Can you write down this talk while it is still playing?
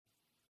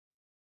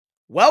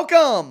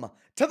Welcome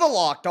to the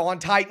Locked On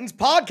Titans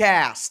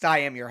podcast.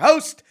 I am your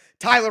host,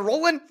 Tyler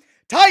Rowland.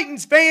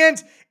 Titans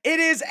fans, it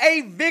is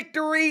a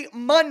Victory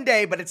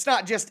Monday, but it's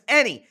not just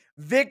any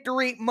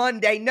Victory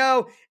Monday.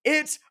 No,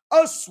 it's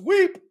a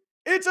sweep.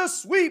 It's a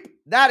sweep.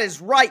 That is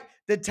right.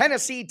 The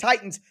Tennessee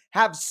Titans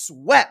have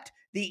swept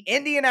the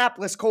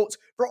Indianapolis Colts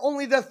for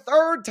only the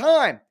third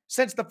time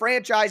since the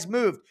franchise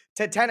moved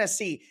to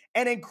Tennessee.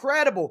 An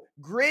incredible,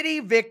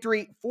 gritty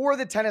victory for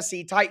the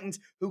Tennessee Titans,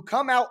 who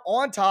come out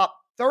on top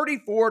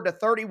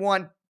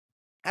 34-31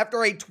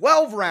 after a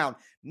 12-round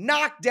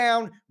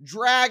knockdown,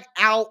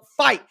 drag-out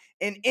fight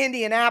in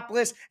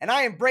Indianapolis. And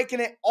I am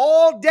breaking it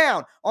all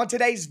down on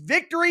today's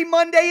Victory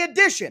Monday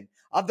edition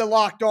of the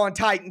Locked On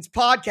Titans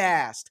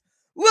podcast.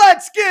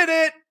 Let's get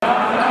it!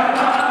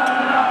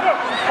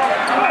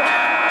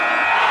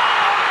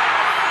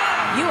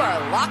 You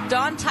are Locked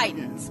On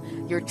Titans,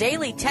 your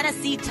daily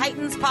Tennessee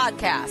Titans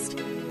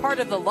podcast, part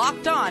of the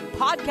Locked On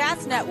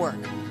Podcast Network,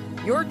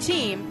 your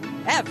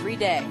team every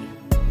day.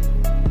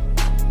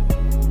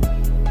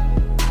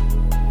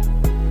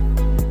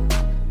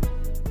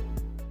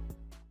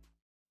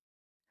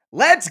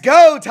 Let's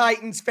go,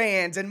 Titans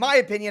fans. In my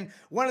opinion,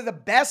 one of the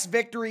best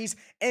victories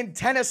in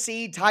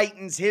Tennessee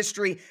Titans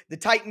history. The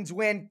Titans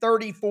win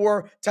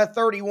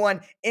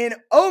 34-31 in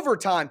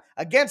overtime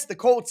against the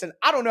Colts. And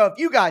I don't know if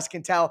you guys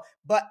can tell,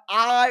 but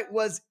I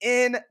was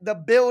in the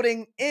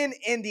building in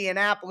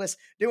Indianapolis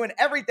doing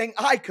everything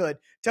I could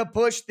to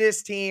push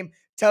this team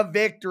to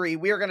victory.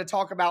 We are going to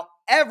talk about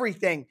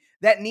everything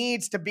that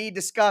needs to be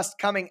discussed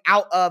coming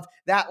out of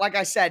that, like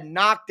I said,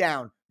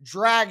 knockdown,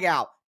 drag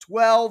out,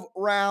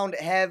 12-round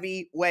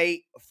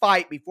heavyweight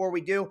fight. Before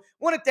we do, I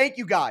want to thank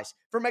you guys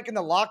for making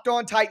the Locked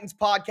On Titans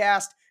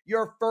podcast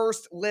your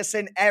first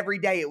listen every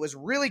day. It was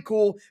really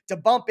cool to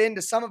bump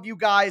into some of you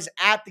guys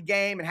at the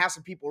game and have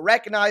some people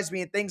recognize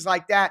me and things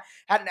like that.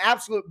 Had an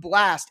absolute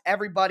blast,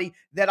 everybody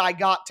that I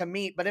got to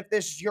meet. But if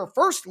this is your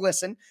first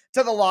listen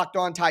to the Locked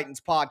On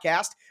Titans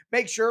podcast,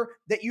 make sure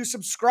that you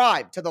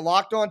subscribe to the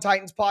Locked On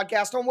Titans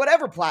podcast on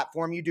whatever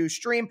platform you do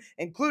stream,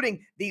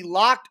 including the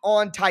Locked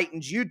On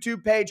Titans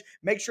YouTube page.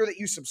 Make sure that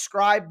you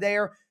subscribe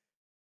there.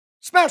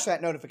 Smash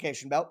that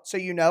notification bell so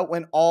you know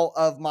when all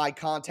of my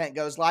content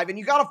goes live. And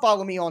you got to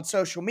follow me on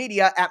social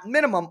media, at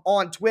minimum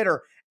on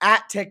Twitter,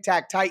 at Tic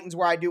Tac Titans,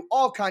 where I do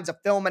all kinds of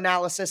film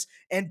analysis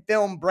and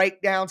film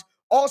breakdowns.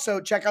 Also,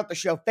 check out the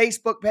show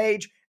Facebook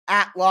page,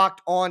 at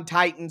Locked On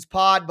Titans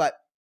Pod. But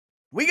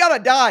we got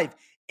to dive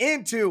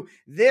into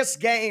this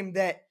game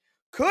that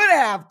could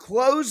have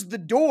closed the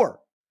door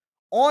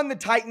on the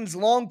Titans'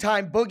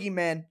 longtime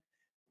boogeyman,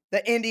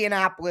 the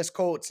Indianapolis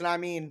Colts. And I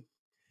mean,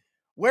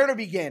 where to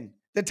begin?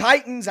 The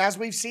Titans, as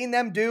we've seen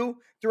them do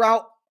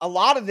throughout a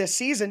lot of this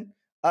season,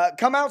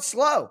 come out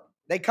slow.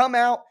 They come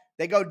out,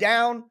 they go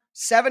down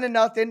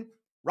 7-0.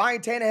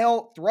 Ryan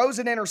Tannehill throws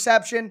an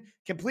interception,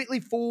 completely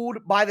fooled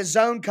by the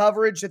zone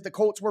coverage that the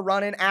Colts were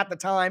running at the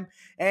time,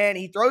 and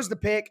he throws the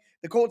pick.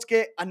 The Colts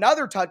get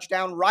another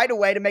touchdown right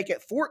away to make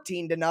it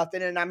 14-0.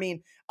 And I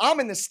mean, I'm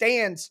in the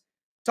stands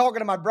talking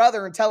to my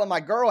brother and telling my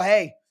girl,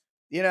 hey,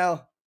 you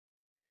know,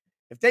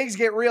 if things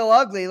get real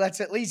ugly, let's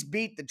at least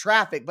beat the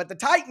traffic. But the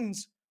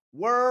Titans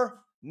were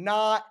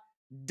not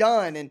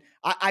done. And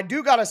I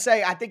do got to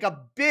say, I think a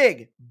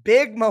big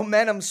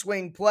momentum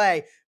swing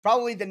play,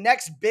 probably the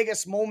next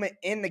biggest moment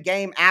in the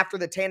game after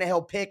the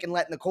Tannehill pick and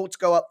letting the Colts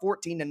go up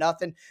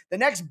 14-0. The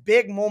next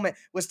big moment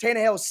was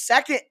Tannehill's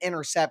second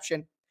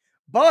interception.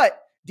 But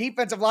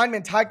defensive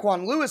lineman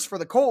Tyquan Lewis for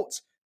the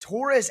Colts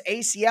tore his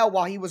ACL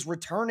while he was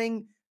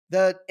returning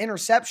the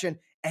interception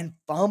and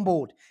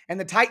fumbled. And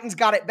the Titans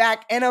got it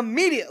back. And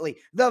immediately,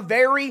 the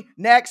very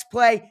next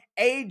play,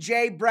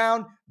 A.J.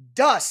 Brown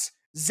dusts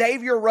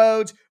Xavier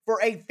Rhodes for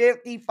a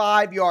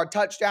 55-yard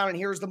touchdown. And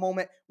here's the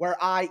moment where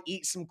I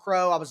eat some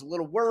crow. I was a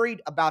little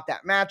worried about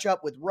that matchup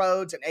with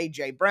Rhodes and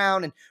A.J.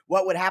 Brown. And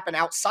what would happen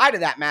outside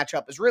of that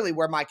matchup is really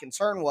where my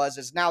concern was,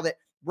 is now that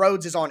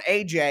Rhodes is on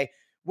A.J.,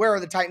 where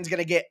are the Titans going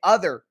to get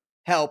other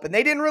help? And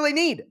they didn't really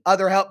need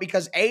other help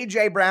because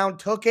A.J. Brown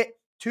took it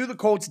to the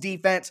Colts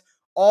defense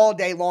all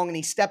day long, and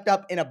he stepped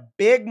up in a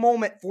big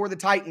moment for the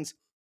Titans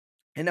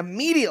and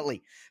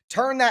immediately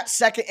turned that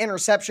second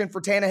interception for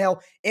Tannehill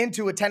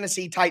into a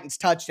Tennessee Titans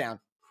touchdown.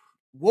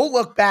 We'll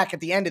look back at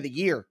the end of the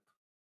year,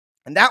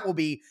 and that will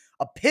be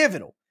a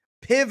pivotal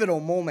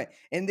moment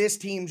in this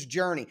team's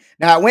journey.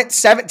 Now, it went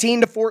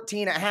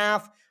 17-14 at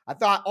half. I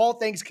thought, all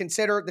things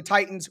considered, the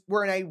Titans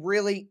were in a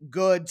really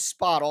good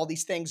spot, all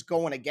these things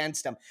going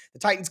against them. The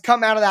Titans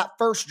come out of that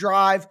first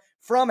drive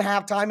from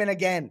halftime, and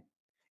again,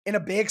 in a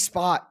big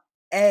spot.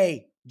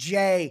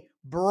 A.J.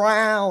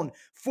 Brown,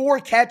 4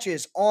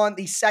 catches on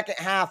the second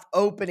half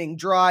opening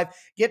drive,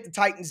 get the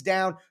Titans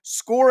down,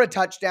 score a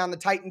touchdown. The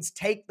Titans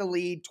take the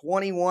lead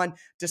 21-17.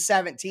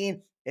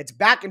 It's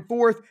back and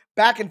forth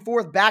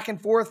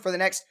for the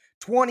next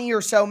 20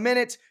 or so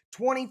minutes,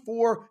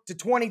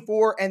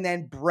 24-24, and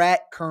then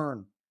Brett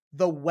Kern,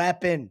 the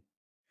weapon,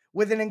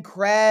 with an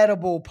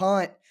incredible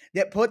punt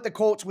that put the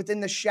Colts within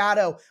the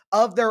shadow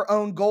of their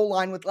own goal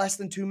line with less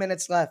than 2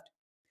 minutes left.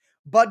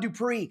 Bud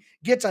Dupree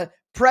gets a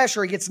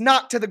pressure. He gets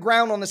knocked to the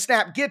ground on the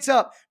snap, gets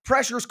up,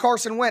 pressures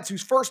Carson Wentz,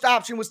 whose first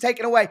option was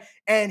taken away.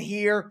 And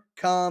here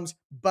comes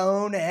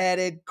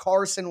boneheaded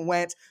Carson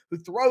Wentz, who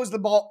throws the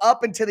ball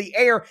up into the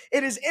air.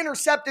 It is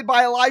intercepted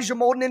by Elijah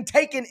Molden and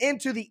taken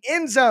into the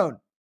end zone.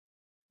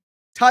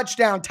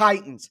 Touchdown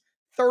Titans,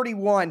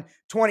 31-24.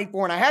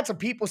 And I had some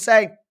people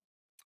say,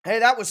 hey,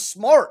 that was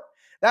smart.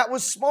 That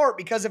was smart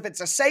because if it's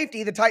a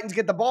safety, the Titans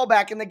get the ball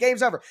back and the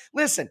game's over.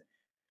 Listen,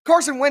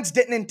 Carson Wentz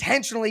didn't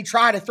intentionally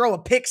try to throw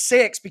a pick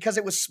six because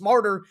it was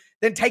smarter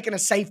than taking a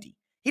safety.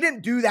 He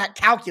didn't do that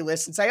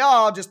calculus and say, oh,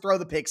 I'll just throw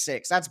the pick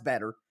six. That's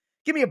better.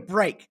 Give me a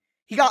break.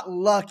 He got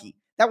lucky.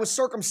 That was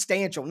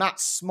circumstantial, not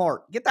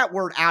smart. Get that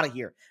word out of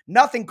here.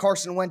 Nothing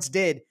Carson Wentz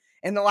did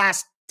in the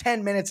last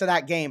 10 minutes of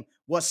that game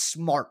was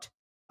smart,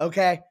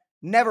 okay?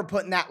 Never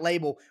putting that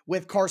label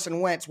with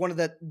Carson Wentz, one of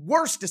the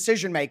worst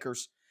decision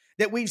makers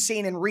that we've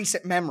seen in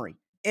recent memory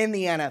in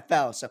the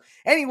NFL. So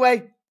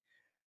anyway,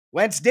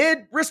 Wentz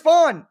did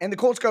respond, and the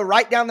Colts go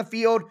right down the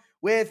field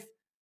with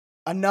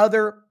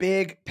another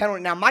big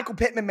penalty. Now, Michael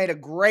Pittman made a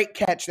great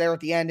catch there at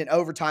the end in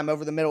overtime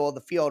over the middle of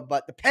the field,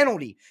 but the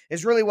penalty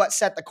is really what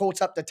set the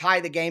Colts up to tie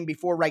the game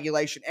before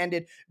regulation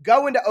ended.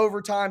 Go into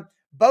overtime.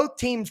 Both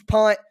teams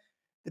punt.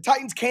 The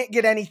Titans can't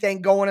get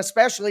anything going,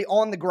 especially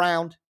on the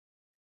ground.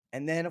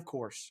 And then, of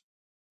course,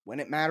 when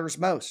it matters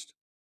most,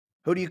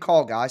 who do you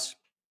call, guys?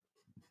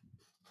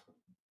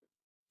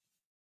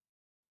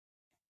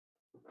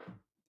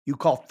 You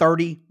call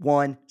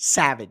 31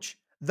 Savage,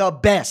 the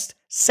best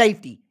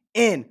safety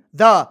in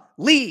the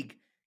league.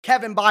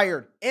 Kevin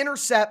Byard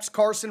intercepts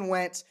Carson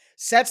Wentz,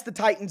 sets the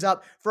Titans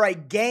up for a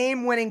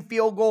game-winning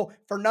field goal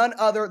for none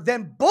other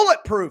than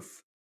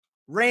bulletproof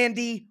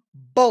Randy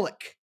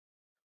Bullock.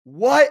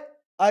 What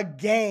a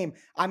game.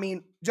 I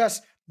mean,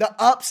 just the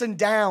ups and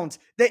downs,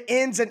 the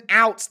ins and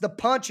outs, the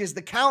punches,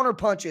 the counter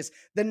punches,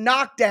 the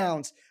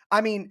knockdowns.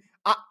 I mean,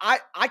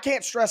 I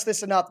can't stress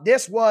this enough.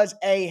 This was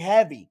a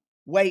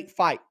heavyweight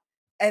fight.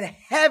 A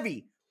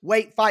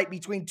heavyweight fight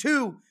between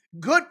two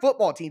good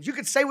football teams. You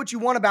could say what you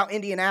want about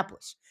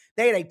Indianapolis.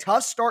 They had a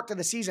tough start to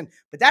the season,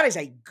 but that is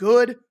a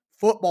good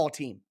football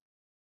team.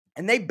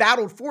 And they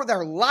battled for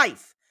their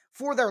life.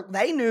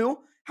 They knew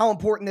how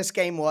important this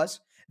game was.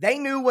 They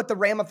knew what the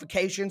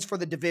ramifications for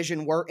the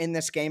division were in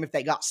this game if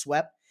they got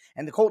swept.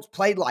 And the Colts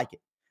played like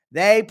it.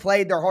 They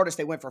played their hardest.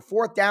 They went for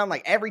fourth down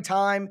like every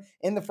time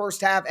in the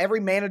first half. Every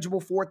manageable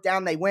fourth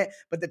down they went.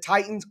 But the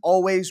Titans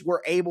always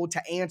were able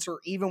to answer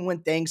even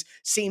when things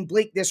seemed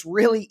bleak. This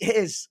really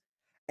is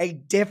a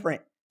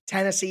different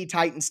Tennessee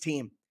Titans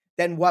team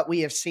than what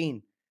we have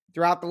seen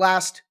throughout the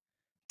last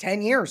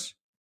 10 years.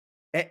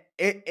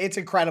 It's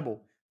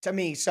incredible to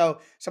me.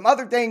 So some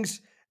other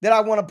things that I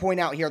want to point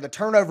out here. The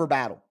turnover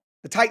battle.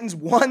 The Titans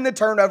won the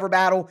turnover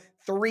battle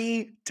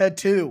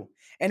 3-2.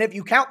 And if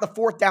you count the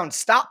fourth down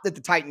stop that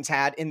the Titans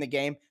had in the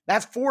game,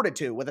 that's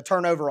 4-2 with a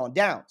turnover on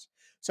downs.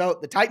 So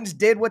the Titans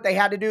did what they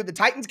had to do. The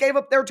Titans gave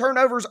up their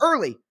turnovers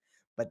early,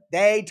 but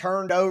they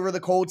turned over the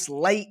Colts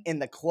late in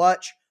the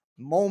clutch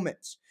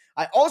moments.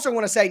 I also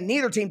want to say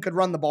neither team could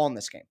run the ball in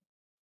this game.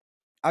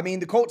 I mean,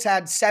 the Colts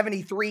had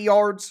 73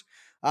 yards.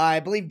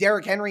 I believe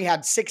Derrick Henry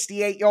had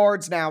 68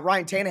 yards. Now,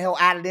 Ryan Tannehill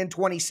added in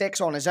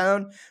 26 on his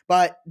own.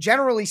 But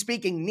generally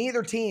speaking,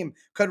 neither team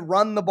could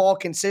run the ball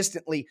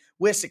consistently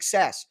with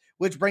success,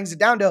 which brings it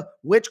down to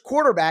which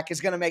quarterback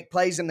is going to make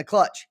plays in the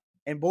clutch.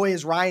 And boy,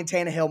 is Ryan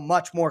Tannehill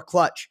much more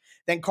clutch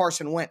than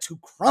Carson Wentz, who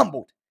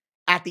crumbled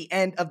at the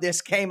end of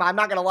this game. I'm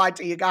not going to lie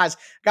to you guys.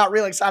 Got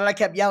really excited. I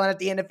kept yelling at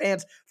the end of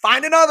fans,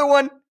 find another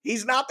one.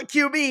 He's not the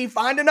QB.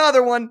 Find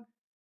another one.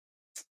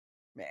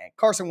 Man,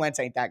 Carson Wentz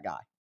ain't that guy.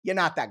 You're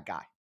not that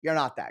guy. You're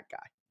not that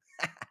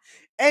guy.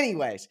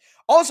 Anyways,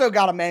 also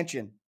got to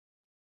mention,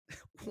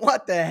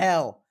 what the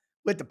hell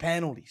with the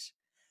penalties?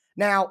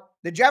 Now,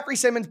 the Jeffrey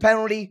Simmons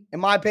penalty, in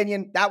my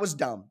opinion, that was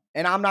dumb.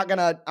 And I'm not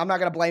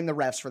gonna blame the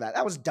refs for that.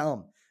 That was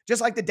dumb.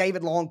 Just like the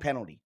David Long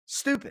penalty.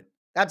 Stupid.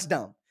 That's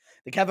dumb.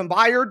 The Kevin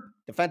Byard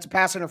defensive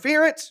pass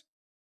interference.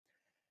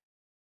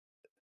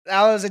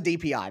 That was a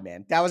DPI,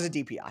 man. That was a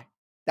DPI.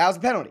 That was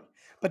a penalty.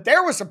 But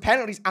there were some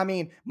penalties. I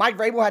mean, Mike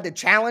Vrabel had to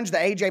challenge the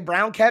A.J.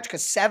 Brown catch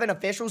because 7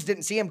 officials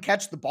didn't see him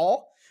catch the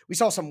ball. We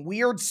saw some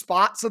weird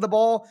spots of the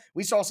ball.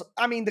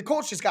 The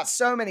Colts just got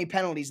so many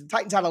penalties. The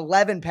Titans had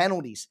 11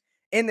 penalties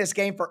in this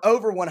game for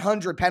over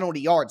 100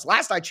 penalty yards.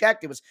 Last I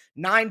checked, it was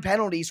 9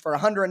 penalties for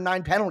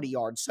 109 penalty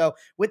yards. So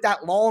with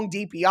that long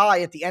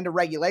DPI at the end of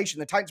regulation,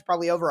 the Titans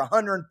probably over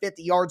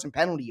 150 yards in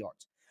penalty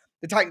yards.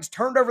 The Titans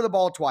turned over the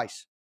ball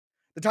twice.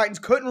 The Titans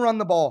couldn't run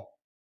the ball.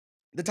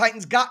 The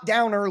Titans got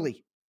down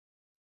early.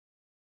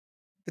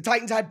 The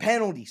Titans had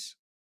penalties.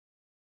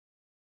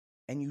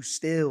 And you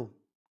still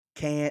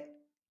can't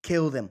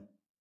kill them.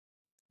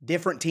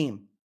 Different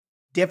team.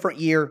 Different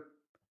year.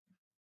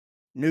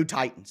 New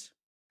Titans.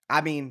 I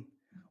mean,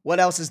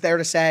 what else is there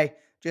to say?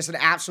 Just an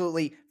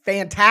absolutely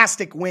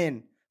fantastic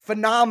win.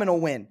 Phenomenal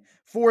win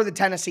for the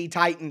Tennessee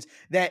Titans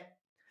that,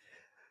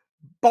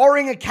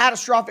 barring a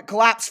catastrophic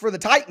collapse for the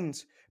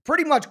Titans,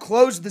 pretty much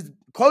closes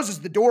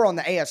the door on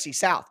the AFC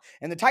South.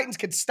 And the Titans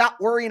can stop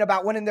worrying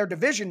about winning their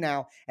division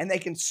now, and they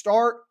can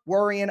start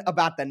worrying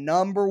about the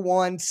number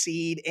 1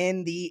 seed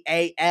in the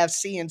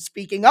AFC. And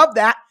speaking of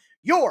that,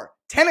 your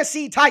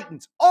Tennessee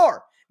Titans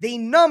are the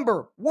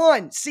number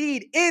 1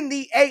 seed in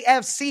the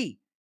AFC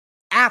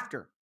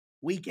after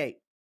Week 8.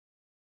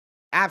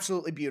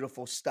 Absolutely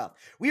beautiful stuff.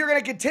 We are going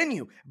to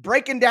continue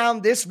breaking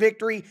down this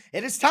victory.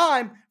 It is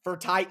time for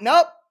Tighten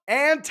Up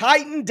and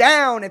Tighten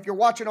Down. If you're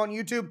watching on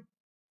YouTube,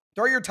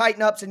 throw your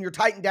Tighten Ups and your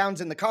Tighten Downs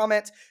in the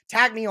comments.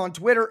 Tag me on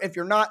Twitter if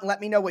you're not, and let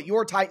me know what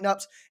your Tighten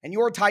Ups and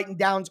your Tighten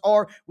Downs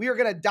are. We are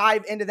going to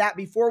dive into that.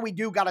 Before we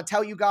do, got to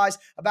tell you guys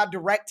about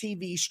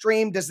DirecTV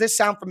Stream. Does this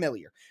sound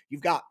familiar?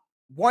 You've got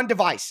one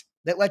device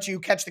that lets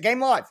you catch the game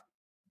live.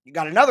 You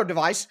got another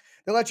device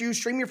that lets you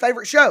stream your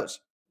favorite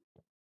shows.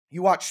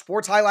 You watch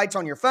sports highlights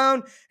on your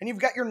phone, and you've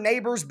got your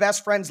neighbor's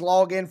best friend's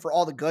login for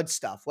all the good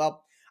stuff.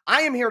 Well,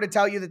 I am here to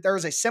tell you that there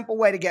is a simple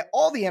way to get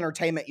all the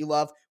entertainment you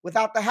love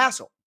without the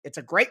hassle. It's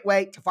a great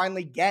way to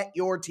finally get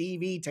your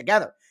TV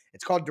together.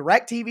 It's called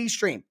DirecTV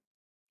Stream.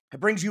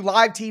 It brings you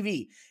live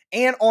TV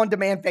and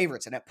on-demand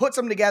favorites, and it puts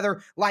them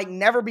together like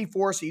never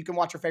before so you can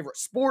watch your favorite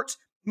sports,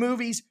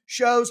 movies,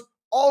 shows,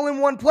 all in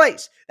one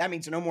place. That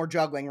means no more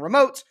juggling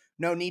remotes,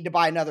 no need to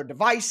buy another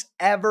device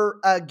ever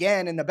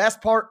again. And the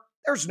best part,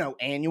 there's no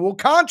annual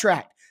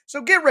contract.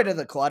 So get rid of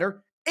the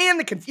clutter and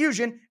the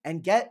confusion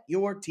and get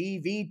your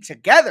TV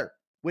together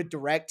with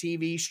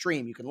DirecTV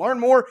Stream. You can learn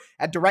more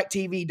at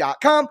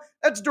directtv.com.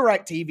 That's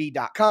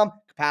directtv.com.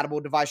 Compatible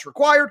device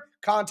required.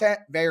 Content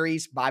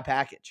varies by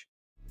package.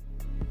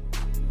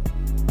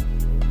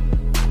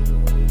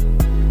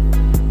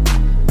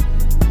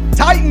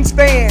 Titans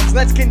fans,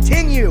 let's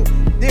continue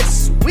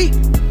this sweet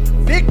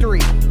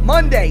Victory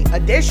Monday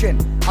edition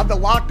of the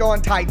Locked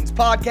On Titans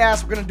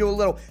podcast. We're going to do a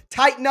little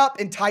Tighten Up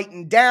and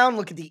Tighten Down,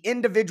 look at the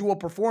individual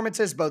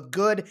performances, both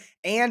good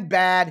and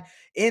bad,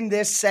 in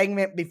this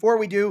segment. Before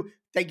we do,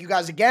 thank you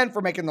guys again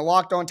for making the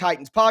Locked On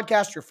Titans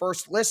podcast your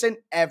first listen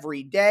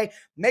every day.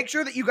 Make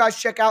sure that you guys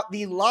check out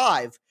the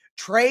live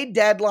trade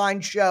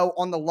deadline show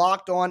on the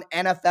Locked On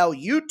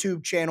NFL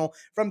YouTube channel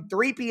from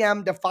 3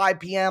 p.m. to 5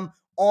 p.m.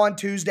 on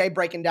Tuesday,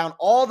 breaking down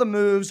all the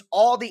moves,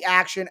 all the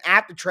action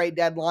at the trade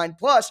deadline.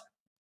 Plus,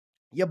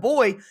 your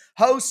boy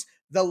hosts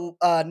the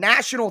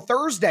National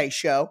Thursday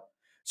show.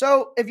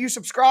 So if you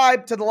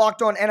subscribe to the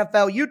Locked On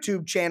NFL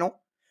YouTube channel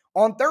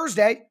on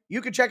Thursday, you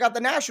can check out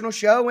the National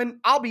show, and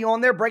I'll be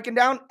on there breaking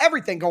down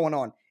everything going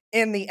on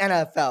in the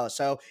NFL.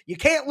 So you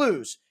can't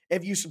lose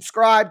if you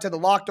subscribe to the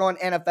Locked On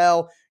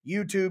NFL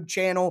YouTube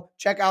channel.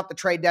 Check out the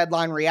trade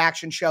deadline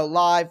reaction show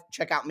live.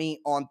 Check out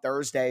me on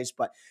Thursdays.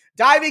 But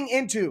diving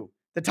into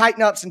the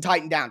Tighten Ups and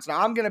Tighten Downs.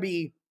 Now, I'm going to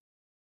be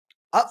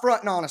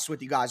upfront and honest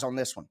with you guys on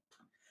this one.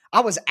 I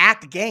was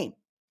at the game.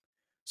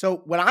 So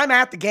when I'm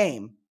at the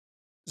game,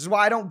 this is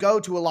why I don't go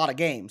to a lot of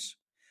games.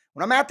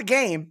 When I'm at the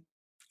game,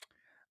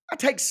 I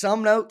take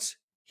some notes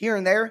here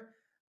and there,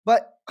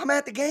 but I'm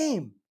at the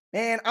game,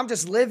 man. I'm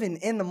just living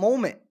in the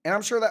moment, and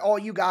I'm sure that all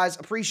you guys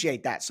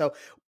appreciate that. So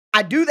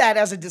I do that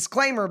as a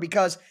disclaimer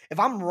because if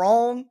I'm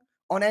wrong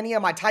on any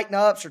of my Tighten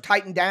Ups or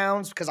Tighten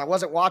Downs because I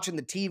wasn't watching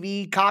the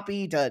TV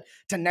copy to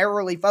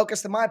narrowly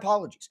focus, then my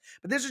apologies.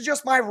 But this is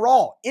just my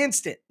raw,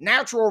 instant,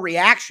 natural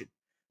reaction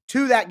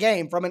to that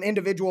game from an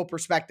individual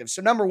perspective.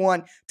 So number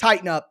one,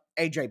 Tighten Up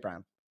A.J.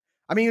 Brown.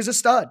 I mean, he was a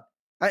stud,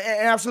 an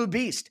absolute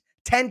beast.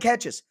 10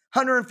 catches,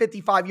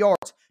 155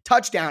 yards,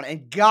 touchdown,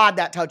 and God,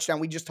 that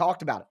touchdown, we just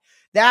talked about it.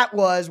 That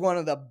was one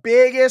of the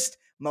biggest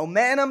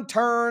momentum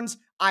turns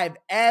I've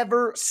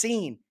ever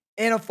seen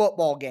in a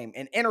football game.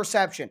 An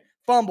interception,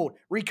 fumbled,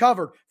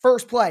 recovered,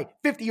 first play,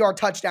 50-yard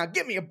touchdown.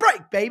 Give me a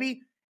break,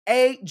 baby.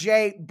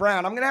 A.J.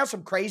 Brown. I'm going to have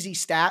some crazy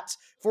stats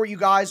for you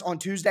guys on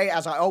Tuesday,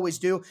 as I always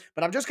do,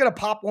 but I'm just going to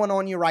pop one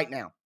on you right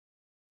now.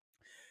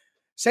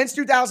 Since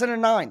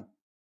 2009,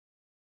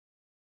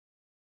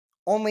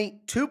 only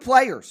 2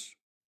 players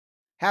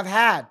have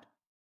had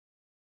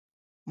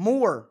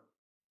more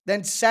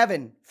than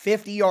 7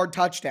 50-yard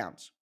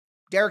touchdowns.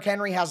 Derrick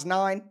Henry has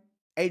 9.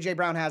 A.J.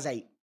 Brown has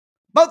 8.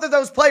 Both of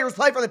those players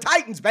play for the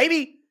Titans,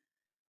 baby.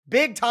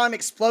 Big-time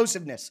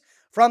explosiveness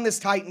from this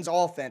Titans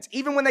offense,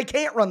 even when they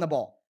can't run the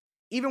ball.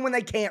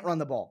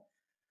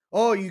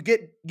 Oh, you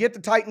get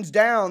the Titans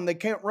down. They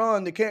can't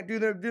run. They can't do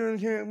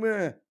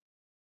that.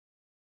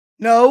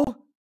 No.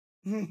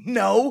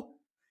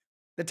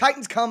 The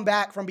Titans come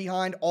back from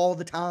behind all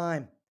the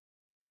time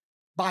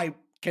by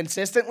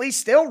consistently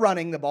still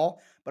running the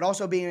ball, but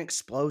also being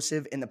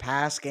explosive in the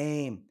pass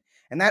game.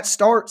 And that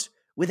starts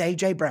with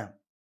A.J. Brown.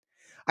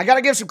 I got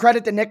to give some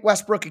credit to Nick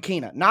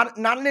Westbrook-Ikhine. Not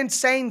an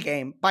insane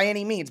game by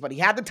any means, but he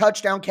had the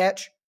touchdown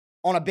catch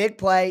on a big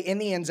play in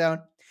the end zone.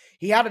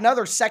 He had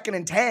another 2nd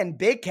and 10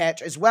 big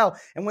catch as well.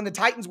 And when the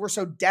Titans were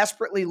so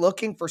desperately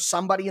looking for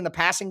somebody in the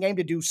passing game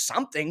to do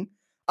something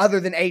other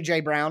than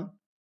A.J. Brown,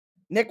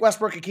 Nick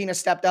Westbrook-Ikhine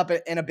stepped up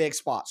in a big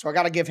spot. So I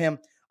got to give him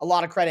a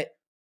lot of credit.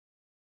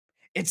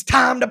 It's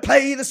time to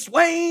play the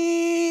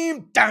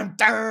Swaim. Dun,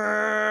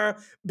 dun.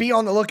 Be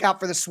on the lookout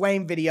for the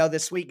Swaim video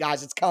this week,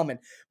 guys. It's coming.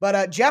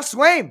 But Jeff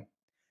Swaim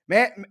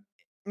Man,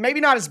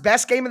 maybe not his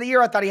best game of the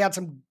year. I thought he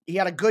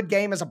had a good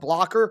game as a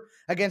blocker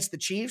against the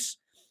Chiefs,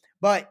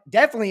 but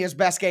definitely his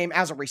best game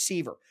as a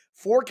receiver.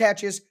 4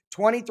 catches,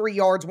 23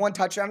 yards, 1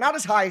 touchdown. Not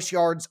his highest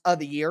yards of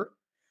the year,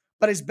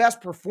 but his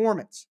best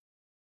performance.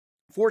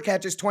 4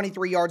 catches,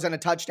 23 yards, and a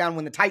touchdown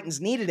when the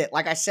Titans needed it.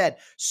 Like I said,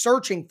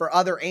 searching for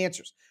other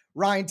answers.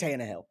 Ryan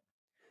Tannehill.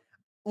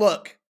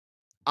 Look,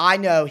 I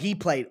know he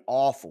played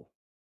awful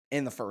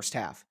in the first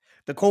half.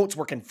 The Colts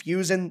were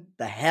confusing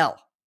the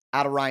hell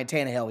out of Ryan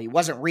Tannehill. He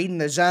wasn't reading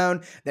the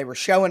zone. They were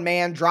showing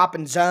man,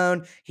 dropping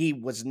zone. He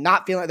was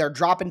not feeling it. They're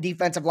dropping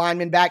defensive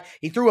linemen back.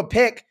 He threw a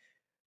pick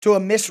to a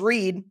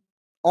misread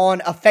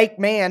on a fake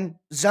man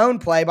zone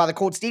play by the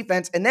Colts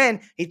defense, and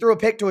then he threw a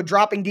pick to a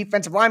dropping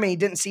defensive lineman he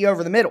didn't see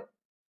over the middle.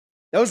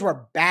 Those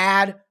were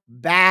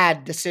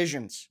bad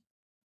decisions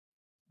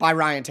by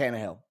Ryan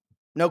Tannehill.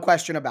 No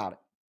question about it.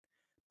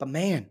 But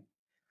man,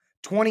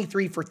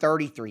 23 for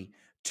 33,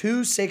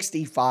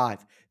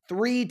 265,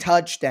 3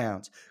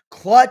 touchdowns,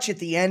 clutch at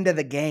the end of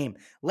the game,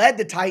 led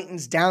the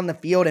Titans down the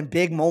field in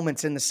big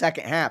moments in the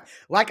second half.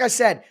 Like I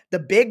said, the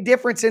big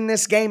difference in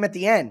this game at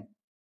the end,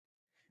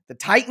 the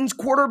Titans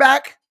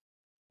quarterback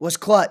was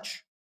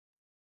clutch.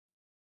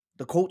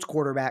 The Colts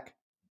quarterback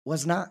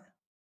was not.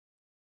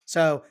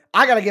 So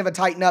I got to give a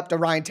tighten up to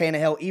Ryan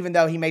Tannehill, even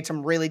though he made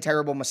some really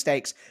terrible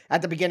mistakes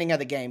at the beginning of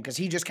the game because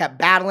he just kept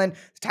battling.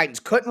 The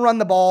Titans couldn't run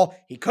the ball.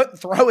 He couldn't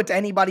throw it to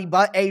anybody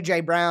but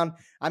A.J. Brown.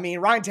 I mean,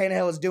 Ryan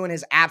Tannehill is doing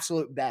his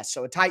absolute best.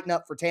 So a tighten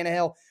up for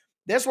Tannehill.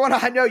 This one,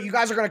 I know you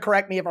guys are going to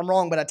correct me if I'm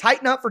wrong, but a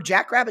tighten up for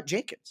Jackrabbit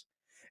Jenkins.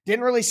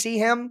 Didn't really see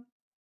him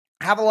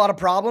have a lot of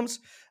problems.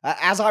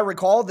 As I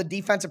recall, the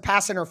defensive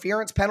pass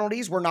interference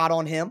penalties were not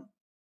on him.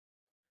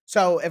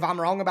 So if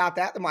I'm wrong about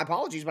that, then my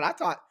apologies. But I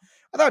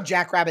thought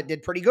Jackrabbit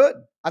did pretty good.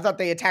 I thought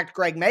they attacked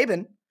Greg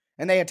Maben,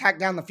 and they attacked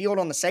down the field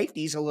on the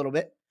safeties a little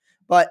bit.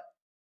 But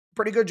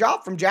pretty good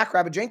job from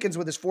Jackrabbit Jenkins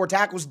with his 4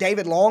 tackles.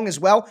 David Long as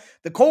well.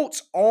 The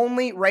Colts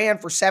only ran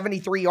for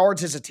 73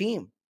 yards as a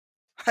team.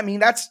 I mean,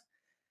 that's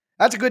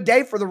a good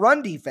day for the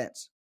run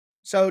defense.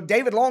 So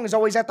David Long is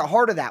always at the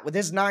heart of that with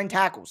his 9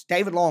 tackles.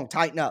 David Long,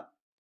 tighten up.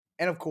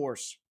 And of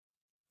course,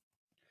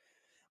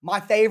 my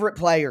favorite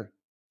player,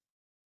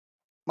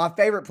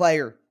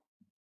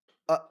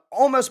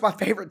 almost my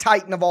favorite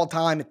Titan of all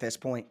time at this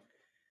point,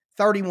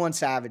 31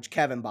 Savage,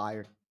 Kevin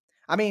Byard.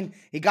 I mean,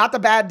 he got the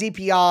bad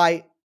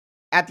DPI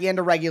at the end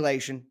of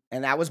regulation,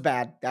 and that was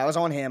bad. That was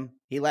on him.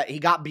 He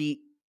got beat.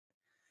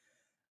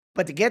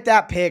 But to get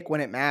that pick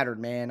when it mattered,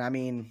 man, I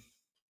mean,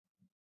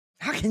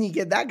 how can you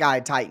get that guy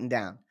tightened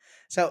down?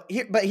 So,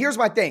 here's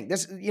my thing.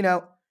 This, in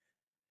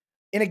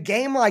a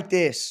game like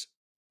this,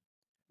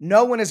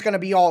 no one is going to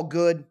be all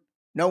good.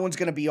 No one's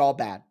going to be all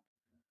bad.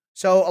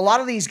 So a lot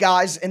of these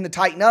guys in the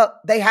tighten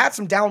up, they had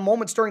some down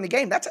moments during the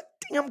game. That's a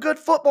damn good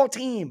football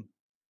team.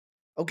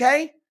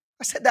 Okay?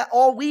 I said that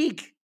all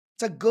week.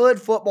 It's a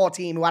good football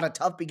team who had a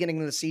tough beginning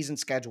of the season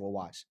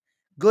schedule-wise.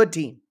 Good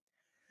team.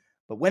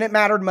 But when it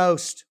mattered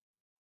most,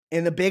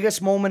 in the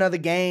biggest moment of the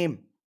game,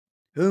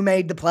 who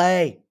made the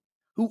play?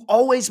 Who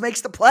always makes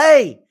the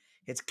play?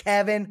 It's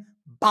Kevin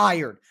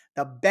Byard,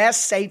 the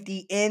best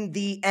safety in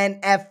the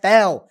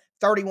NFL.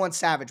 31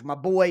 Savage, my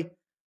boy.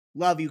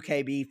 Love you,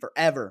 KB,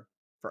 forever.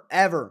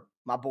 Forever,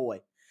 my boy.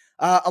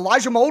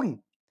 Elijah Molden.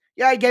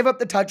 Yeah, he gave up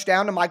the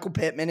touchdown to Michael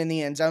Pittman in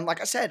the end zone.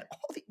 Like I said,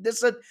 this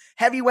is a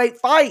heavyweight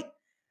fight.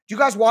 Did you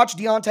guys watch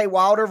Deontay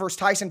Wilder versus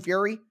Tyson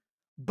Fury?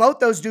 Both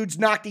those dudes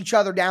knocked each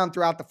other down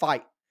throughout the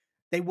fight.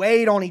 They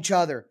weighed on each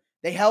other.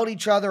 They held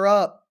each other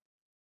up.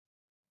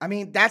 I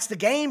mean, that's the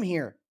game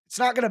here. It's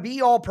not going to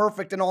be all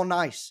perfect and all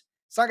nice.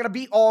 It's not going to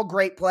be all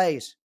great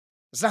plays.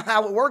 It's not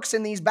how it works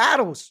in these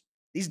battles,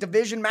 these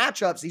division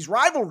matchups, these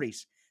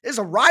rivalries. This is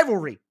a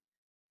rivalry.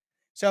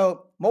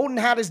 So Molden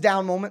had his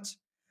down moments,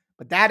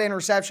 but that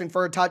interception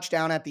for a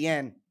touchdown at the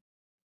end,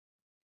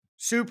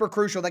 super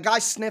crucial. The guy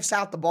sniffs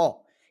out the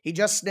ball. He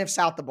just sniffs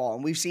out the ball,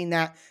 and we've seen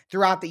that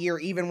throughout the year,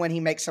 even when he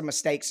makes some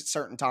mistakes at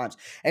certain times.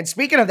 And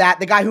speaking of that,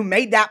 the guy who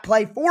made that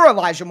play for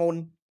Elijah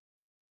Molden,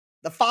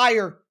 the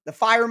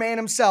fireman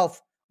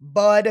himself,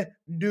 Bud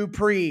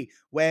Dupree.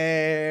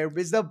 Where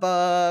is the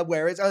Bud?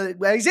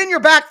 Well, he's in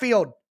your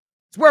backfield.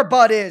 It's where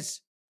Bud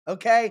is,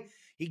 okay?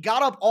 He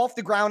got up off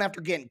the ground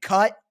after getting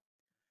cut,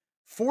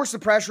 forced the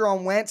pressure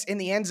on Wentz in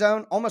the end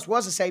zone, almost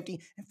was a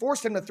safety, and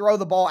forced him to throw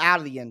the ball out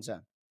of the end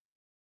zone.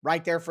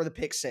 Right there for the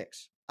pick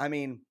 6. I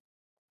mean,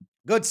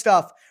 good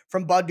stuff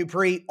from Bud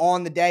Dupree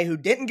on the day, who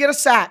didn't get a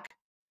sack,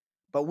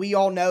 but we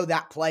all know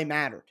that play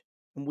mattered.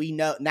 And we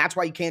know, and that's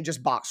why you can't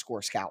just box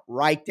score scout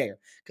right there,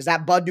 because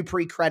that Bud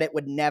Dupree credit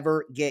would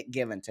never get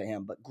given to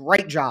him. But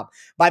great job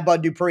by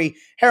Bud Dupree.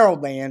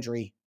 Harold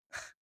Landry.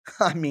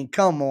 I mean,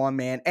 come on,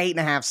 man.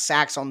 8.5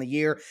 sacks on the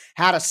year.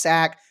 Had a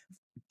sack,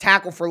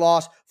 tackle for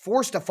loss,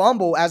 forced a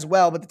fumble as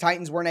well, but the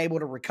Titans weren't able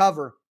to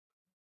recover.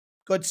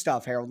 Good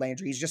stuff, Harold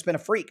Landry. He's just been a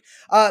freak.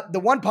 The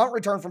one punt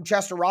return from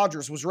Chester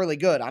Rogers was really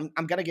good. I'm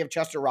going to give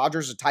Chester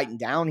Rogers a Titan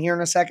down here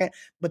in a second,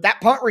 but that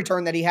punt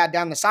return that he had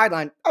down the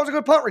sideline, that was a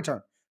good punt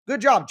return. Good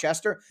job,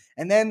 Chester.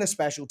 And then the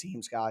special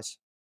teams, guys.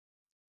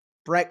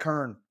 Brett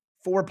Kern,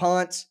 4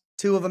 punts,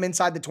 2 of them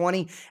inside the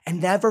 20.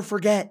 And never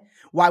forget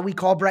why we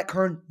call Brett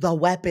Kern the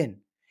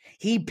weapon.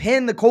 He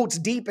pinned the Colts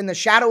deep in the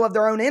shadow of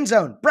their own end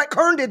zone. Brett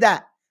Kern did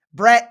that.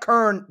 Brett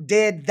Kern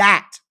did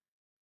that.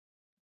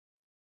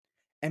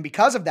 And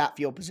because of that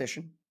field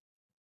position,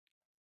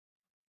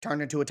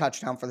 turned into a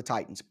touchdown for the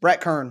Titans.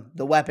 Brett Kern,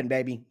 the weapon,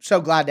 baby.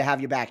 So glad to have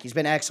you back. He's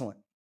been excellent.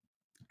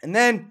 And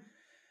then,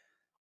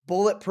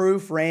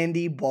 bulletproof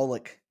Randy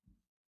Bullock.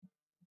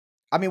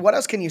 I mean, what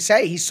else can you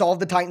say? He solved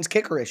the Titans'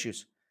 kicker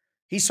issues.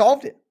 He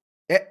solved it.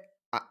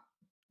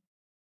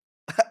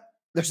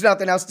 There's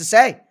nothing else to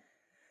say.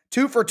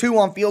 2 for 2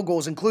 on field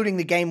goals, including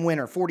the game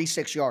winner,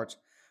 46 yards.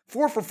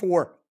 4 for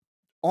 4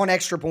 on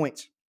extra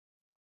points.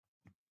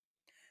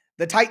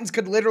 The Titans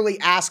could literally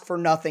ask for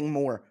nothing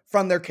more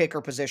from their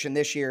kicker position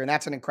this year, and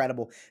that's an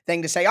incredible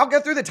thing to say. I'll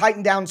go through the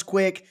Titan downs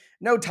quick.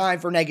 No time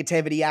for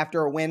negativity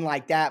after a win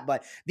like that,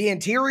 but the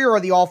interior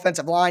of the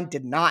offensive line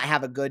did not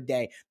have a good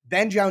day.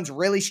 Ben Jones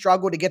really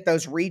struggled to get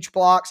those reach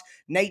blocks.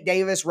 Nate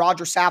Davis,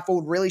 Roger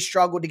Saffold really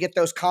struggled to get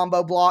those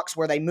combo blocks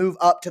where they move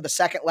up to the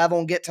second level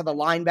and get to the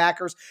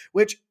linebackers,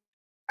 which,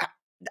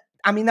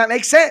 I mean, that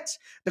makes sense.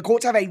 The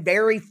Colts have a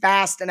very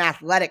fast and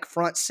athletic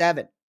front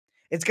seven.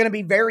 It's going to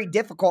be very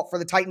difficult for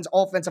the Titans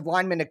offensive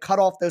linemen to cut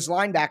off those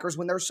linebackers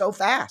when they're so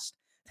fast.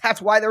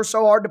 That's why they're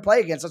so hard to play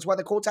against. That's why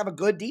the Colts have a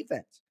good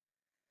defense.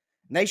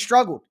 And they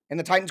struggled, and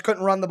the Titans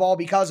couldn't run the ball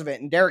because of it.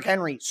 And Derrick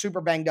Henry,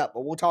 super banged up,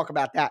 but we'll talk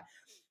about that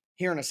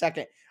here in a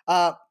second.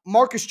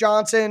 Marcus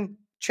Johnson,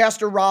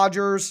 Chester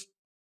Rogers,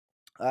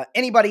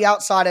 anybody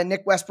outside of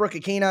Nick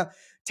Westbrook-Ikhine,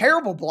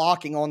 terrible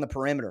blocking on the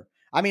perimeter.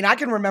 I mean, I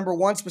can remember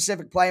one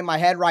specific play in my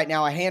head right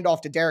now, a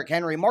handoff to Derrick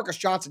Henry. Marcus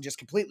Johnson just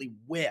completely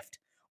whiffed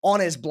on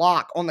his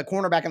block on the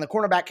cornerback, and the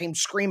cornerback came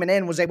screaming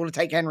in, was able to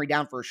take Henry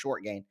down for a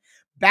short gain.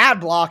 Bad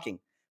blocking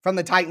from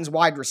the Titans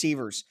wide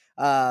receivers,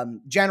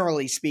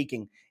 generally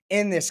speaking,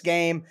 in this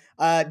game.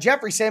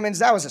 Jeffrey Simmons,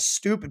 that was a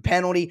stupid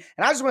penalty,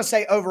 and I just want to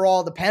say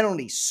overall, the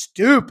penalty,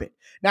 stupid.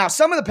 Now,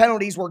 some of the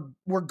penalties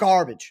were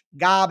garbage.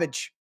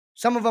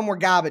 Some of them were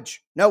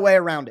garbage. No way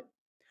around it.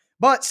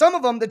 But some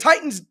of them, the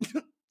Titans,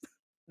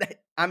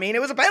 I mean,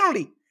 it was a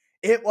penalty.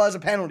 It was a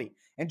penalty.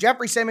 And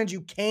Jeffrey Simmons, you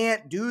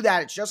can't do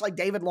that. It's just like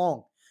David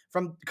Long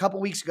from a couple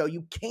weeks ago.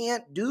 You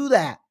can't do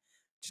that.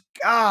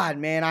 God,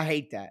 man, I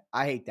hate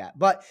that.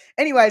 But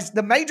anyways,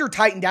 the major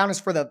Titan down is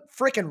for the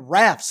freaking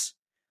refs.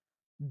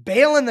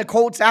 Bailing the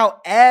Colts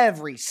out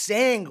every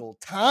single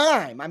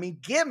time. I mean,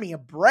 give me a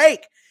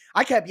break.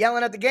 I kept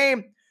yelling at the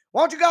game,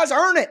 why don't you guys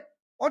earn it?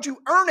 Why don't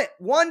you earn it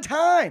one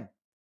time?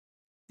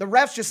 The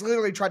refs just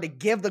literally tried to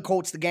give the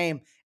Colts the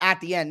game at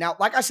the end. Now,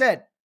 like I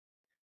said,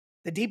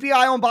 the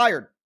DPI on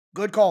Byard,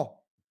 good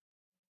call.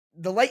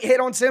 The late hit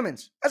on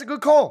Simmons, that's a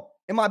good call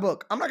in my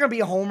book. I'm not going to be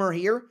a homer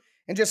here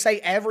and just say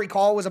every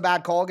call was a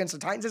bad call against the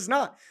Titans. It's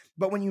not.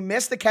 But when you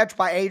miss the catch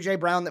by A.J.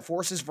 Brown that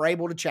forces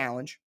Vrabel to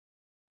challenge,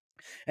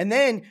 and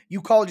then you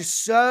call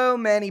just so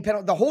many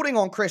penalties. The holding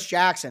on Chris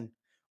Jackson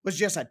was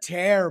just a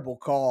terrible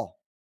call.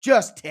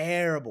 Just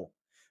terrible.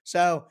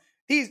 So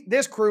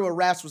this crew of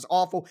refs was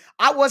awful.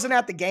 I wasn't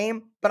at the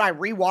game, but I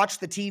rewatched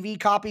the TV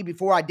copy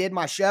before I did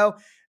my show.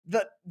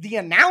 The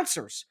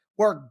announcers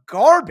were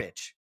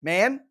garbage,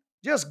 man.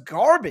 Just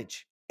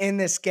garbage in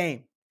this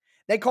game.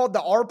 They called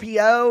the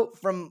RPO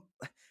from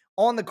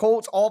on the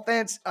Colts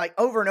offense like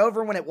over and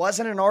over when it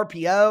wasn't an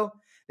RPO.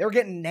 They were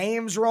getting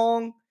names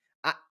wrong.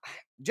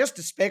 Just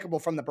despicable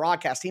from the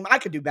broadcast team. I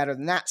could do better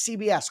than that.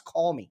 CBS,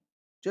 call me.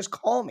 Just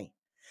call me.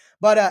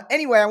 But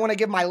anyway, I want to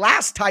give my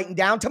last Titan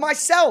down to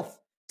myself.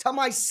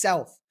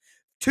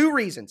 Two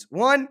reasons.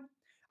 One,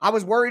 I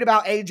was worried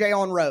about AJ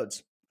on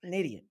Rhodes. What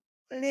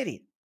an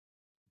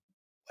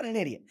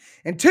idiot.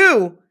 And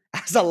two,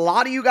 as a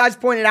lot of you guys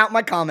pointed out in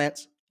my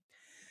comments,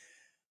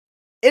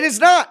 it is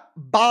not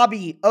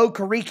Bobby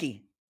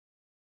Okereke,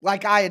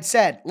 like I had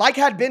said. Like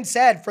had been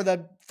said for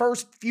the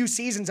first few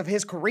seasons of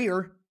his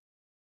career.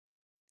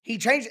 He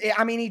changed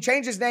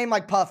his name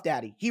like Puff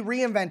Daddy. He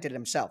reinvented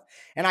himself.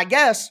 And I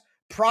guess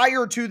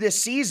prior to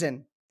this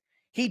season,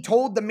 he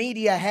told the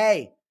media,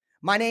 hey,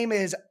 my name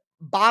is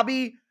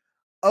Bobby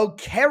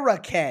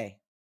Okereke,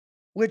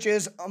 which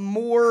is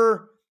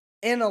more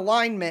in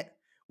alignment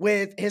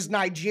with his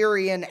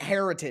Nigerian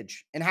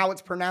heritage and how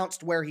it's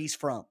pronounced where he's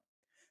from.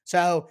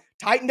 So,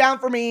 tighten down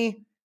for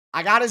me.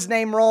 I got his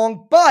name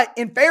wrong. But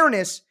in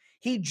fairness,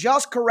 he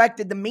just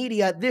corrected the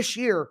media this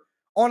year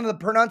on the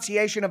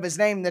pronunciation of his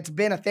name that's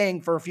been a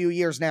thing for a few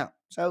years now.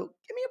 So,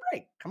 give me a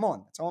break. Come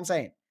on. That's all I'm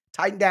saying.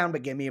 Tighten down,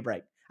 but give me a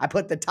break. I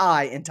put the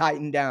tie in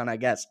tighten down, I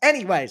guess.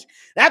 Anyways,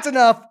 that's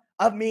enough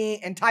of me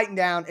and tighten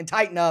down and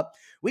tighten up.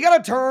 We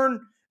got to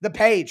turn the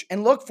page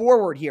and look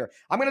forward here.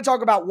 I'm going to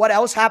talk about what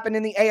else happened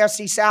in the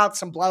AFC South,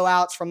 some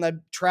blowouts from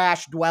the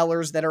trash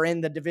dwellers that are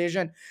in the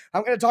division.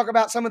 I'm going to talk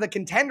about some of the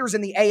contenders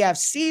in the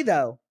AFC,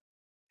 though,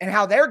 and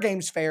how their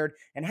games fared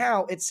and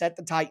how it set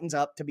the Titans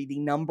up to be the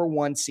number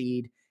 1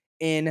 seed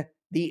in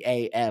the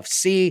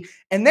AFC.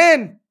 And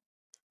then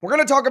we're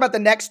going to talk about the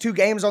next 2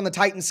 games on the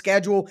Titans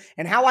schedule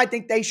and how I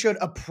think they should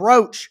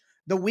approach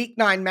the Week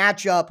 9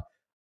 matchup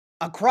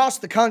across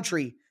the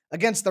country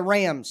against the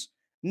Rams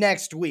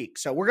next week.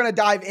 So we're going to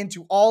dive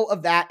into all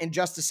of that in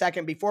just a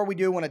second. Before we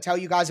do, I want to tell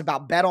you guys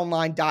about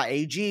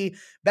betonline.ag.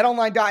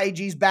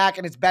 Betonline.ag is back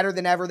and it's better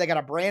than ever. They got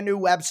a brand new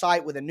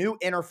website with a new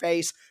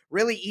interface,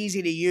 really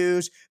easy to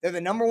use. They're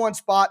the number one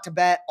spot to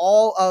bet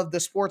all of the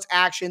sports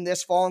action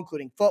this fall,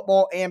 including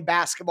football and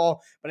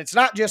basketball. But it's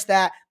not just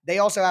that. They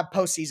also have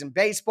postseason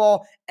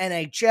baseball,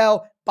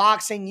 NHL,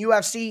 boxing,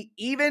 UFC,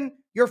 even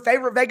your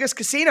favorite Vegas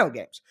casino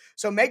games.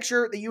 So make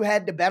sure that you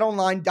head to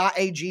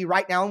betonline.ag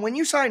right now. And when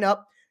you sign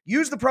up,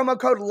 use the promo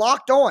code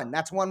Locked On.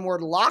 That's one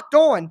word, Locked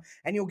On,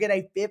 and you'll get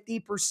a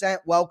 50%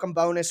 welcome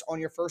bonus on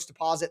your first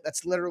deposit.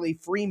 That's literally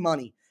free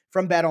money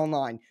from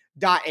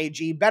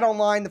betonline.ag.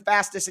 BetOnline, the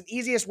fastest and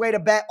easiest way to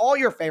bet all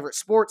your favorite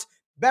sports.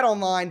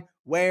 BetOnline,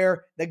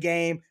 where the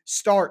game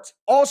starts.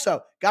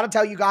 Also, got to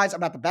tell you guys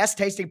about the best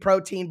tasting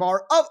protein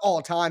bar of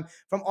all time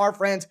from our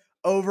friends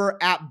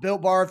over at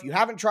Built Bar. If you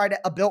haven't tried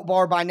a Built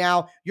Bar by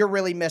now, you're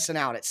really missing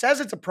out. It says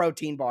it's a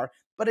protein bar,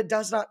 but it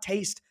does not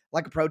taste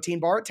like a protein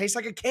bar. It tastes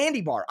like a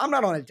candy bar. I'm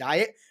not on a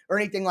diet or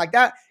anything like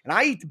that, and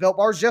I eat the Built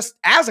Bars just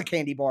as a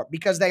candy bar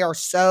because they are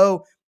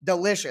so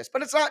delicious.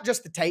 But it's not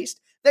just the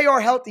taste. They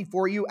are healthy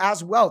for you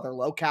as well. They're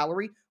low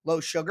calorie, low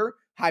sugar,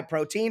 high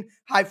protein,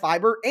 high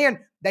fiber, and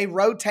they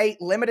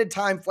rotate limited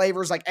time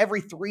flavors like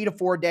every 3 to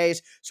 4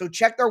 days. So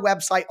check their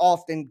website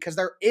often because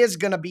there is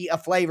going to be a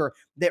flavor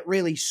that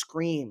really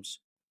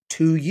screams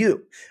to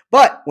you.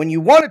 But when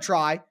you want to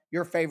try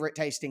your favorite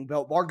tasting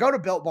Built Bar, go to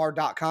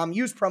BuiltBar.com,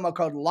 use promo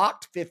code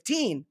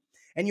LOCKED15,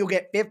 and you'll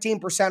get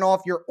 15%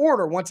 off your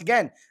order. Once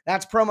again,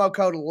 that's promo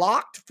code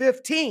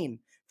LOCKED15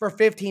 for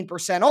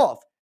 15% off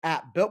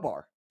at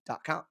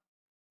BuiltBar.com.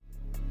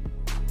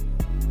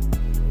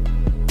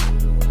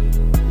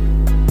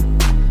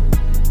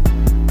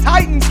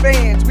 Titans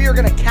fans, we are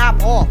going to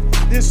cap off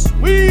this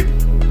sweet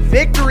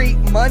Victory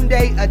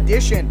Monday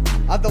edition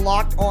of the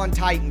Locked On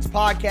Titans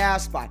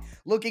podcast by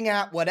looking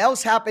at what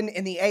else happened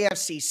in the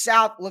AFC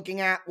South,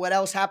 looking at what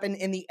else happened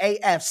in the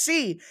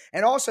AFC,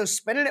 and also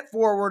spinning it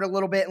forward a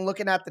little bit and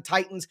looking at the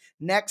Titans'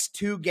 next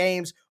 2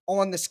 games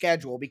on the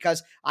schedule,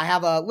 because I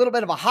have a little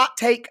bit of a hot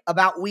take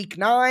about Week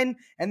 9,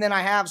 and then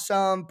I have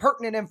some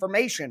pertinent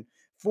information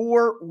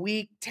for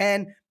Week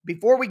 10.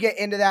 Before we get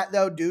into that,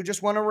 though,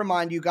 just want to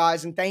remind you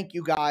guys and thank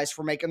you guys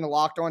for making the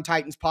Locked On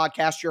Titans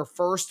podcast your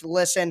first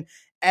listen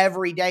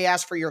every day.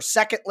 As for your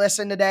second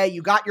listen today,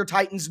 you got your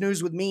Titans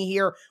news with me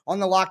here on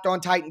the Locked On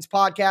Titans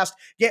podcast.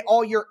 Get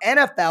all your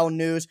NFL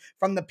news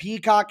from the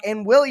Peacock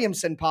and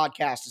Williamson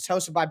podcast. It's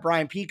hosted by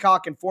Brian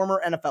Peacock and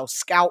former NFL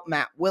scout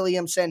Matt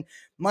Williamson.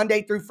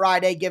 Monday through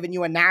Friday, giving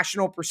you a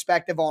national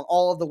perspective on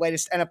all of the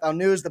latest NFL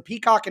news. The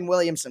Peacock and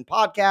Williamson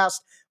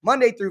podcast,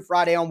 Monday through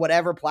Friday on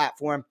whatever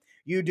platform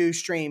you do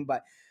stream.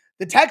 But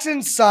the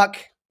Texans suck.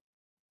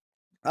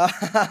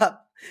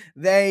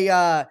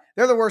 They're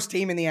the worst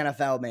team in the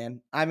NFL,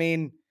 man. I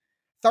mean,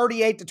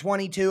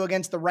 38-22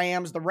 against the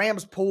Rams. The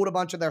Rams pulled a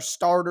bunch of their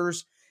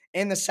starters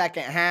in the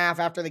second half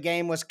after the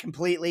game was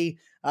completely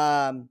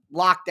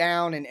locked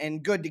down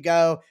and good to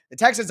go. The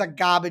Texans are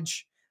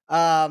garbage.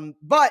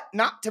 But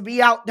not to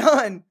be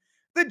outdone,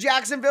 the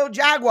Jacksonville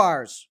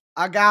Jaguars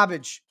are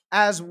garbage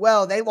as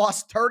well. They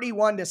lost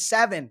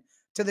 31-7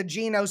 to the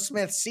Geno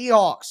Smith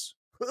Seahawks.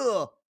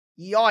 Ugh,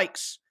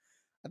 yikes.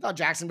 I thought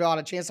Jacksonville had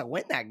a chance to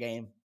win that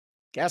game.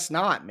 Guess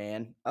not,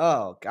 man.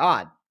 Oh,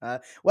 God.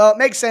 Well, it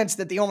makes sense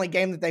that the only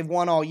game that they've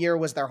won all year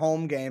was their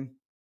home game.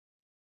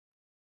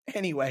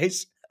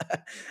 Anyways,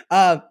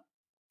 the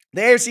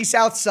AFC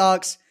South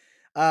sucks.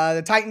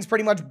 The Titans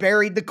pretty much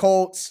buried the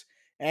Colts.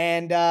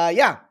 And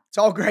yeah, it's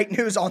all great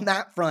news on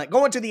that front.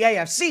 Going to the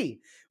AFC,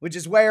 which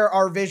is where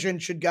our vision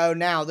should go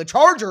now. The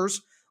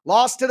Chargers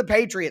lost to the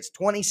Patriots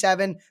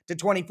 27-24.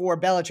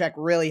 Belichick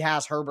really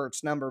has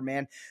Herbert's number,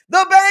 man.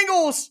 The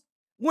Bengals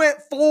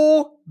went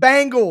full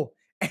Bengal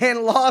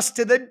and lost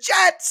to the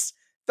Jets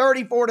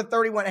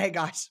 34-31. Hey,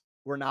 guys,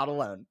 we're not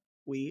alone.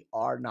 We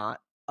are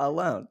not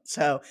alone.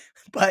 So,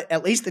 but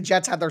at least the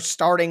Jets had their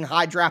starting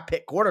high draft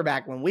pick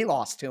quarterback when we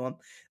lost to them.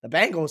 The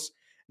Bengals,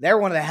 they're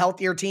one of the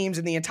healthier teams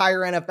in the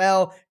entire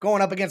NFL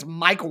going up against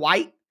Mike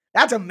White.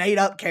 That's a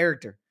made-up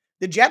character.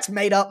 The Jets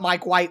made up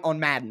Mike White on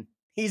Madden.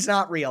 He's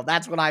not real.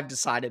 That's what I've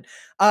decided.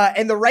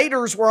 And the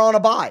Raiders were on a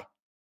bye.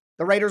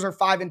 The Raiders are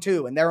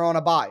 5-2, and they're on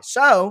a bye.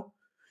 So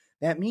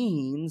that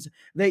means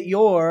that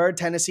your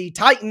Tennessee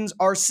Titans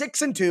are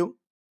 6-2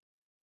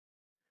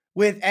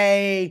 with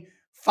a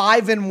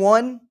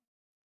 5-1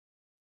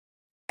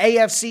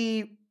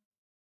 AFC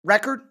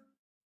record.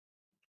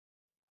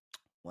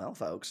 Well,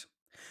 folks,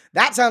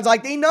 that sounds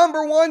like the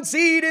number 1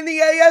 seed in the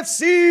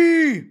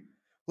AFC.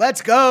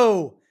 Let's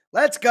go.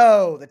 Let's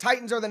go. The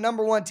Titans are the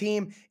number 1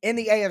 team in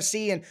the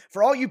AFC. And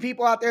for all you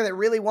people out there that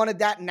really wanted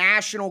that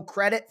national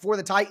credit for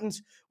the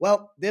Titans,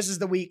 well, this is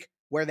the week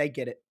where they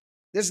get it.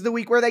 This is the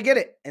week where they get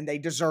it, and they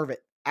deserve it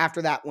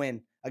after that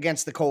win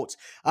against the Colts.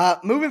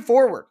 Moving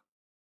forward,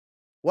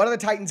 what do the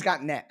Titans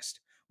got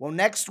next? Well,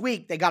 next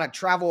week, they got to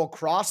travel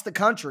across the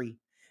country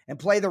and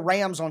play the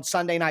Rams on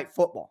Sunday Night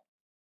Football.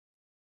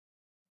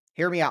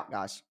 Hear me out,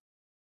 guys.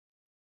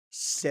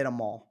 Sit them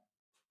all.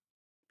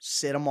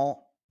 Sit them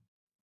all.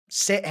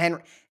 Sit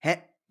Henry.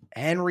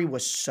 Henry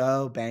was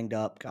so banged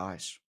up,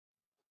 guys.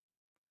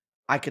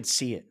 I could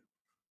see it.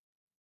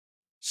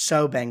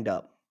 So banged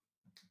up.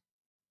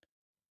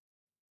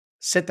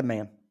 Sit the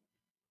man.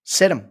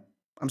 Sit him.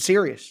 I'm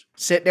serious.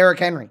 Sit Derrick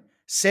Henry.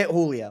 Sit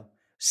Julio.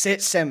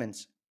 Sit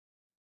Simmons.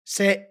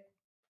 Sit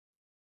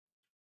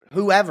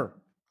whoever.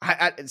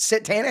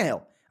 Sit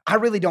Tannehill. I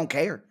really don't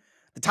care.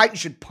 The Titans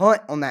should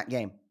punt on that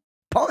game.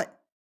 Punt.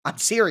 I'm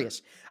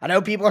serious. I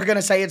know people are going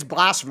to say it's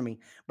blasphemy,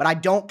 but I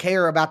don't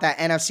care about that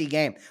NFC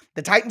game.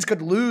 The Titans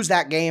could lose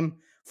that game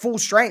full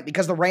strength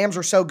because the Rams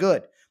are so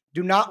good.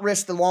 Do not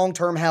risk the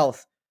long-term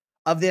health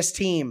of this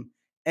team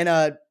in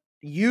a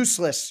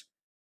useless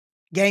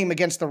game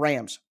against the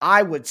Rams.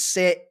 I would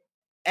sit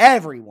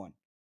everyone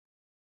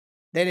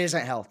that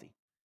isn't healthy.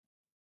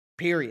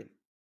 Period.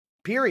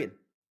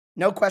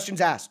 No questions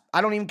asked.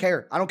 I don't even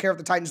care. I don't care if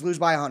the Titans lose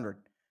by 100.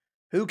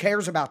 Who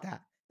cares about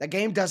that? That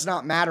game does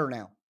not matter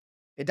now.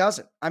 It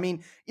doesn't. I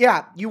mean,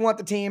 yeah, you want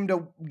the team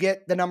to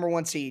get the number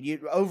 1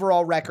 seed.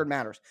 Overall record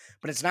matters.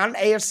 But it's not an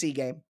AFC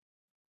game.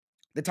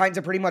 The Titans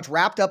have pretty much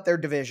wrapped up their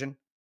division.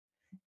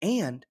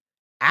 And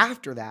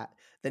after that,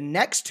 the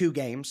next 2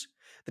 games,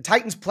 the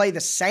Titans play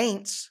the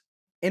Saints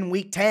in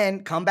Week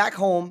 10, come back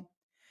home,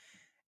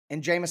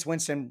 and Jameis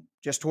Winston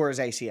just tore his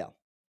ACL.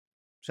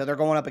 So they're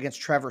going up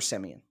against Trevor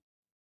Siemian.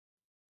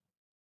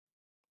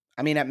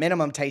 I mean, at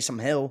minimum, Taysom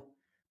Hill.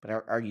 But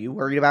are you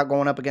worried about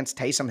going up against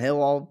Taysom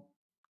Hill all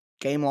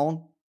game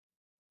long?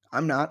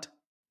 I'm not.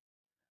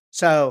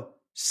 So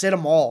sit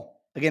them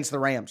all against the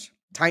Rams.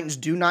 Titans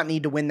do not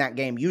need to win that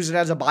game. Use it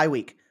as a bye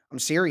week. I'm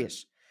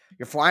serious.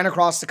 You're flying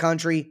across the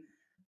country.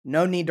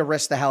 No need to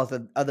risk the health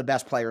of the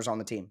best players on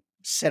the team.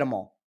 Sit them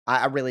all.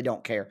 I really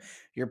don't care.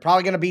 You're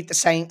probably going to beat the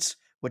Saints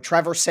with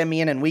Trevor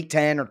Siemian in Week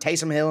 10 or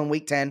Taysom Hill in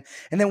Week 10.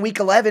 And then Week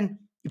 11,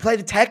 you play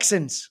the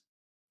Texans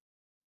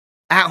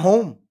at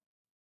home.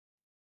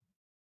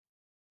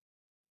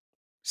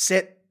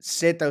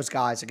 Sit those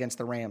guys against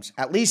the Rams.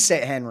 At least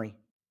sit Henry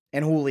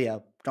and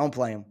Julio. Don't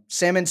play him.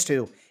 Simmons,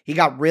 too. He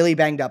got really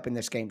banged up in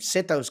this game.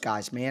 Sit those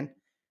guys, man.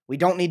 We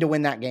don't need to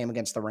win that game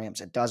against the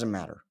Rams. It doesn't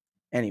matter.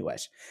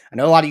 Anyways, I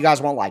know a lot of you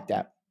guys won't like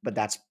that, but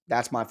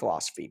that's my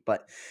philosophy.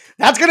 But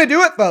that's going to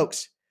do it,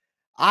 folks.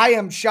 I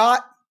am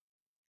shot.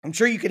 I'm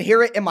sure you can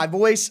hear it in my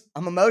voice.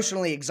 I'm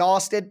emotionally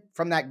exhausted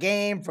from that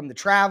game, from the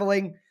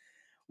traveling.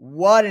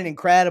 What an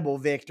incredible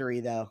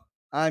victory, though.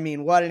 I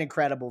mean, what an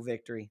incredible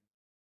victory.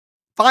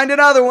 Find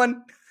another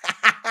one.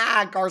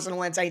 Carson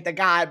Wentz ain't the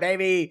guy,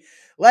 baby.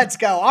 Let's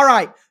go. All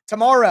right,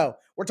 tomorrow,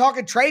 we're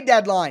talking trade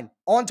deadline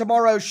on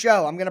tomorrow's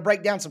show. I'm going to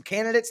break down some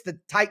candidates the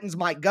Titans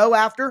might go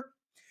after.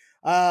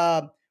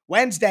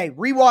 Wednesday,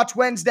 rewatch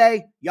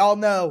Wednesday. Y'all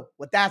know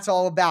what that's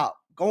all about.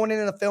 Going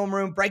into the film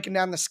room, breaking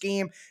down the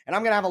scheme, and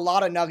I'm going to have a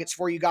lot of nuggets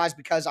for you guys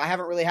because I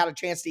haven't really had a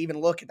chance to even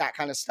look at that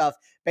kind of stuff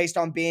based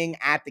on being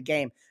at the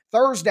game.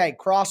 Thursday,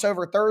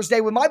 crossover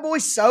Thursday with my boy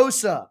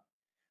Sosa.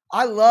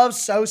 I love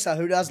Sosa,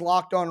 who does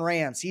Locked On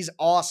Rams. He's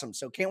awesome,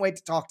 so can't wait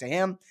to talk to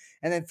him.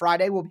 And then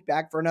Friday, we'll be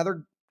back for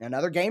another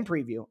game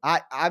preview.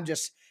 I'm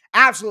just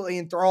absolutely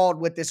enthralled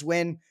with this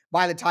win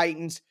by the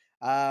Titans.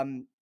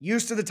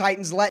 Used to the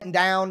Titans letting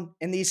down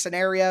in these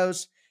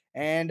scenarios,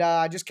 and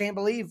I just can't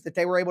believe that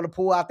they were able to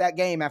pull out that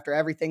game after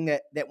everything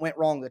that went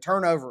wrong. The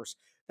turnovers,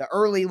 the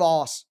early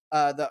loss,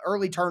 the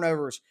early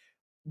turnovers,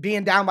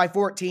 being down by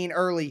 14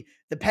 early,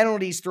 the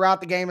penalties throughout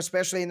the game,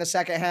 especially in the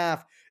second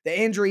half, the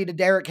injury to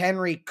Derrick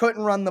Henry,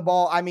 couldn't run the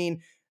ball. I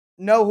mean,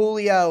 no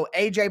Julio.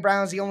 A.J.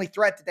 Brown's the only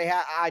threat that they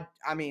had.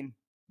 I mean,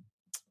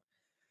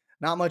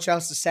 not much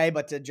else to say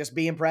but to just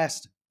be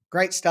impressed.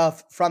 Great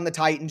stuff from the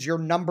Titans, your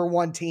number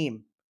 1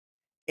 team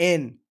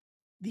in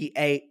the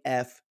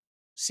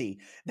AFC.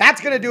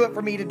 That's going to do it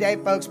for me today,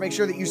 folks. Make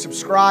sure that you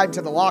subscribe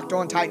to the Locked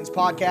On Titans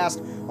podcast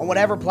on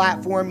whatever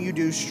platform you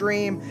do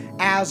stream.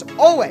 As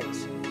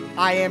always,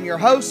 I am your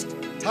host,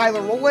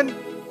 Tyler Rowland,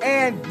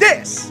 and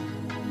this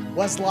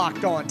was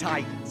Locked On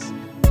Titans.